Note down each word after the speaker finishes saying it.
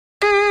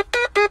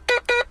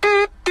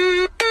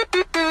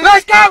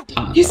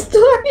go! You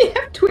still only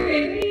have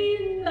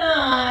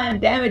 29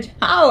 damage.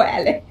 How,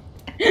 Alex?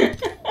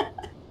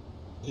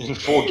 In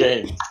 4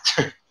 games.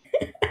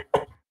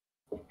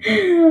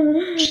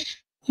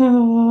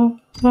 All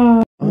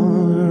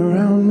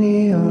around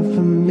me are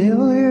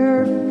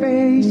familiar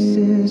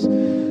faces,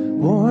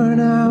 worn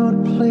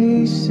out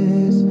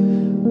places,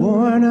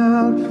 worn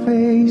out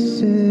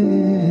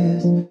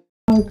faces.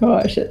 Oh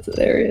gosh, that's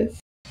hilarious.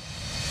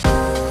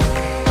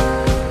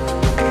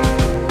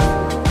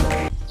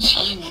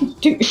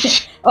 Dude.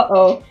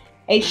 Uh-oh.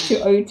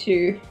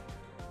 H2O2.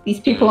 These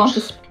people aren't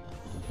the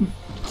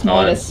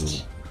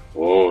smartest.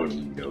 Oh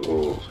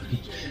no.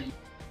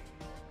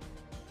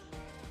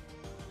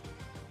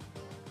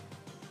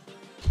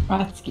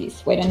 Right,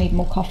 skis. Wait, I need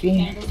more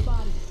coffee.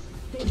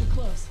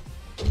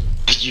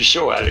 Are you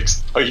sure,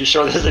 Alex? Are you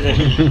sure there's an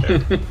enemy there?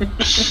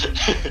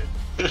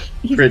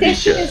 He's Pretty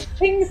testing sure. his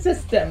ping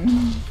system.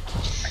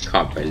 I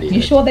can't believe You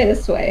it. sure they're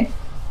this way?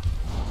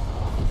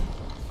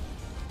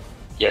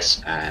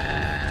 Yes.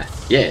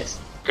 Yes.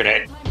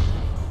 Grenade.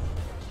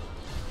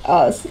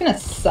 Oh, this is gonna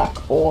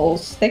suck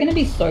balls. They're gonna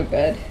be so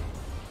good.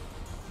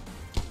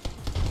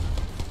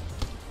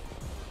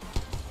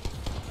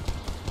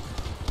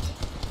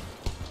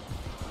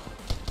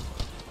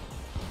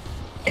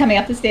 Coming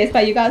up the stairs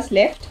by you guys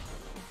left.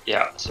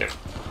 Yeah, so.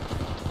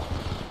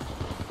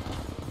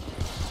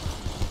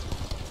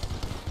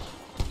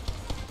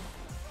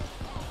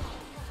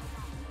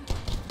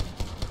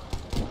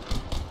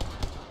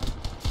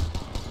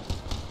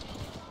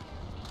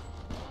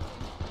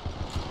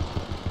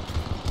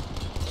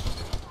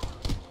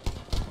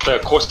 The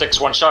caustic's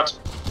one shot.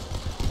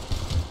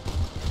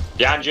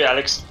 Behind you,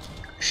 Alex.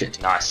 Shit.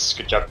 Nice,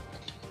 good job.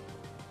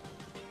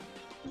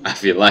 I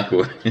feel like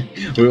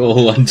we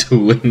all want to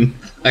win,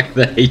 like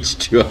the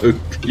H2O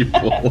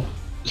people.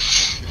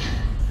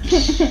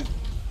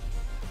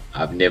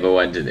 I've never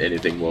wanted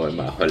anything more in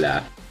my whole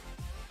life.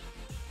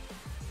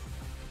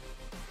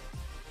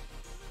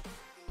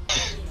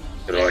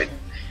 Right.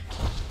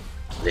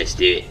 Let's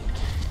do it.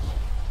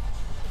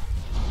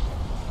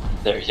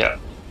 There you go.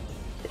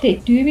 They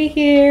do be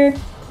here.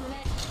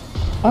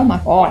 Oh my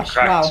gosh,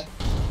 Cracked. wow.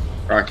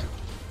 Right.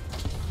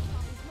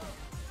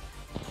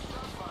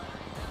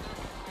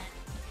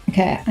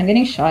 Okay, I'm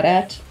getting shot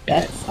at.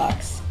 That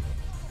sucks.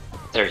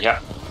 There you go.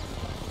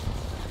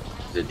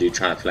 The dude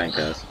trying to flank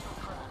us.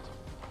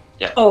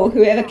 Oh,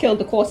 whoever killed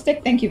the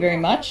caustic, thank you very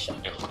much.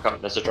 Yeah, fuck up,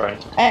 there's a drone.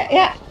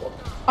 Yeah,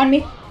 on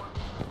me.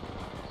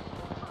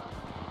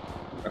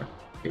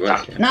 He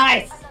was, yeah.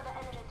 Nice.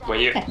 Where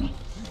you? At me.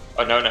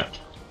 Oh no, no.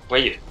 Where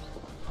you?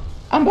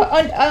 On the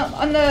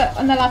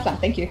last one,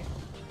 thank you.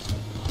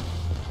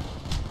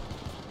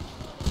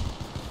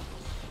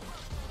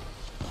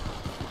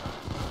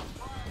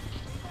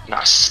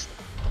 Nice.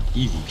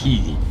 Easy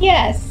peasy.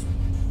 Yes,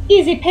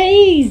 easy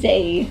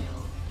peasy.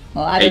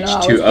 Well, I don't know. I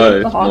was H2O,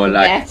 going for half more of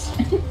like that.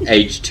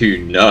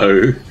 H2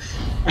 no.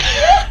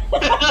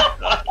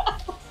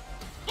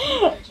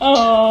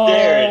 Oh,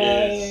 There it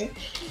is.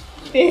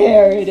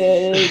 There it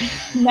is.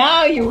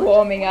 Now you're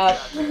warming up.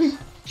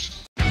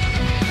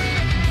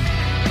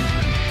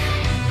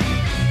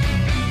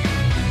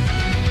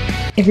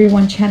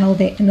 Everyone channel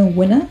their inner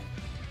winner.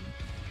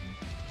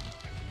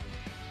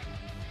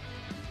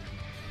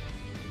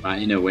 My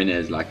inner winner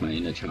is like my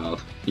inner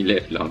child. He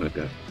left long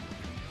ago.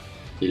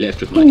 He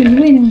left with my Inner dad.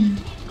 winner.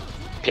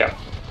 Yeah.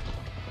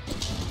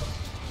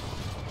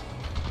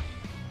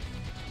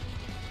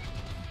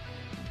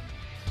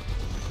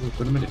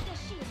 What am I doing?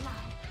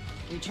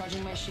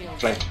 Recharging my shield.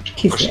 Flank.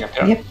 He's Pushing there. up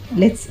here.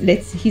 Yep.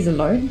 Let's. He's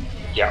alone.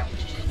 Yeah.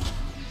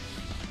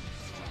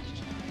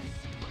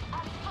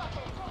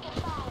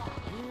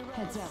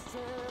 Heads up.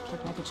 Care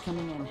package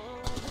coming in.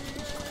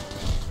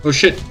 Oh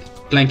shit!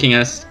 Flanking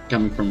us,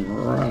 coming from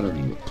right over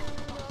here.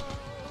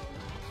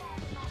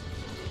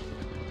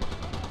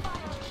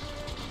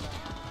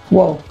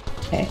 Whoa.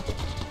 Okay.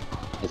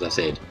 As I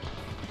said.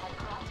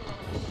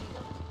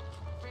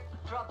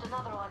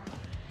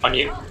 On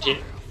you, Jin.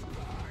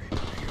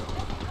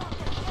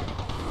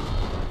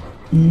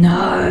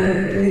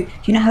 No.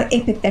 You know how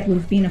epic that would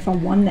have been if I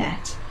won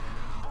that.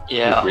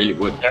 Yeah. It really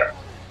would. Yeah.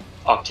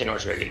 Octane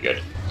was really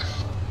good.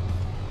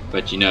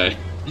 But you know,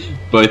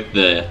 both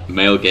the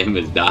male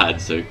gamers died,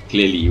 so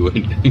clearly you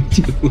weren't going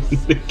to win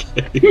the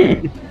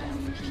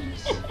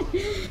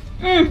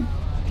game.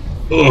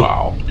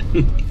 Wow.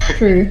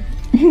 True.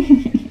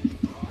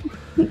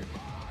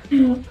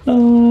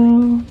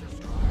 Oh.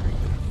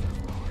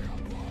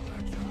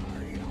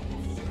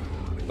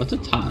 What's a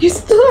time? You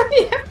still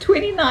only have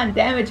 29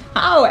 damage.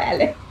 How,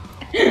 Alex?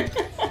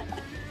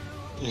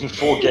 In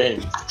 4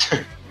 games.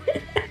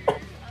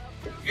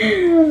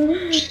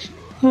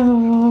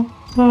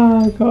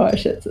 Oh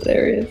gosh, that's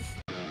hilarious.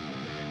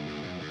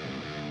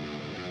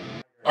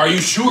 Are you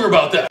sure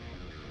about that?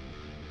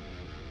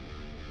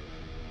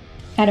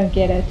 I don't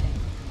get it.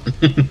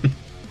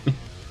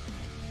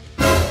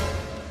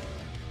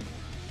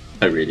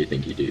 I really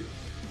think you do.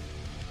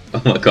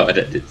 Oh my god,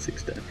 I did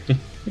 6 damage.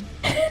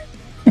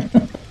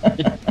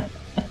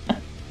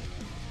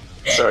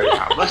 Sorry,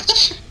 how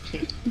much?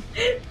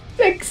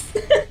 fix.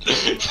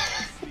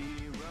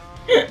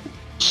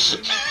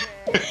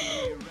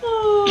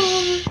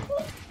 Oh,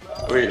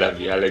 We love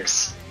you,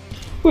 Alex.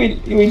 we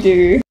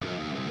do.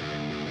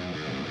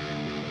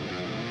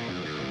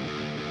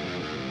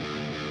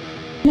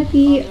 Gonna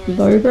be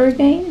Lobo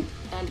again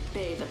And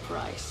pay the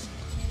price.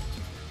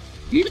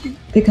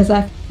 because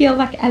I feel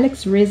like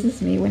Alex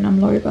reses me when I'm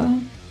Lobo.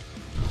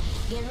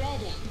 Get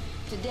ready.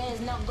 Today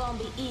is not gonna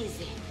be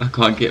easy. I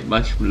can't get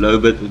much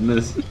lower than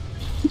this.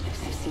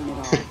 I've seen it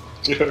all.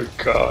 Oh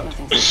god.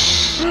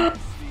 Nothing's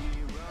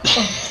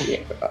Oh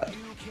dear God.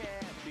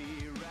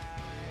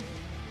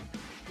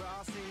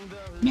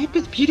 Map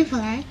is beautiful,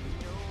 eh?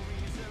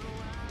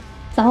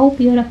 So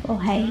beautiful,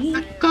 hey?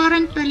 I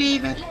can't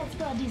believe it. Let's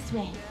go this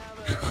way.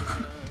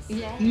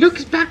 Yeah.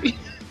 Looks back.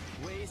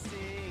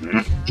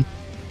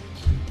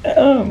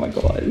 Oh my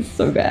God, it's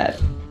so bad.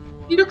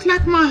 Looks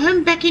like my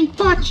home back in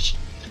Potch.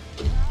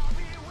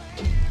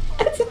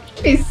 It's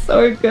gonna be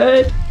so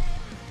good.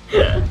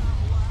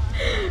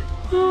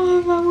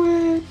 Oh my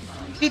word.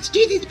 Let's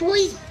do this,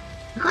 boys.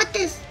 Got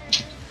this.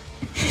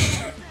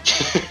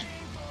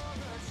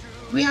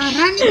 We are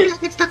running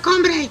like it's the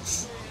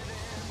comrades.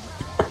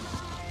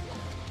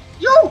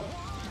 Yo!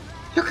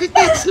 Look at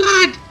that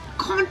slide.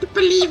 Can't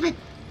believe it.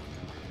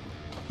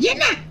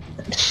 Yenna!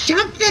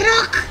 Jump the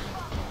rock!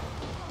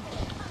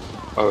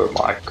 Oh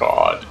my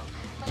god.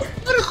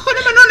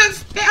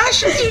 They are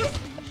shooting!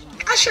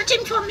 They are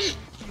shooting for me!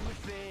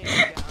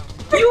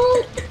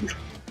 You!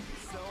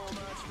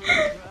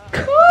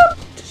 God.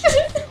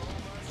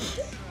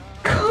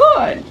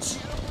 God.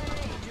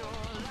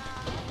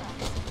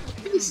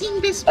 I've been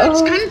seeing this much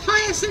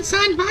gunfire since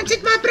I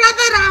invited my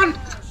brother round!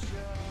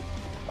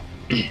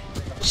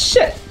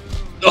 Shit.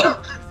 I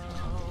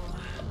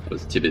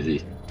was too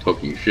busy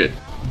talking shit.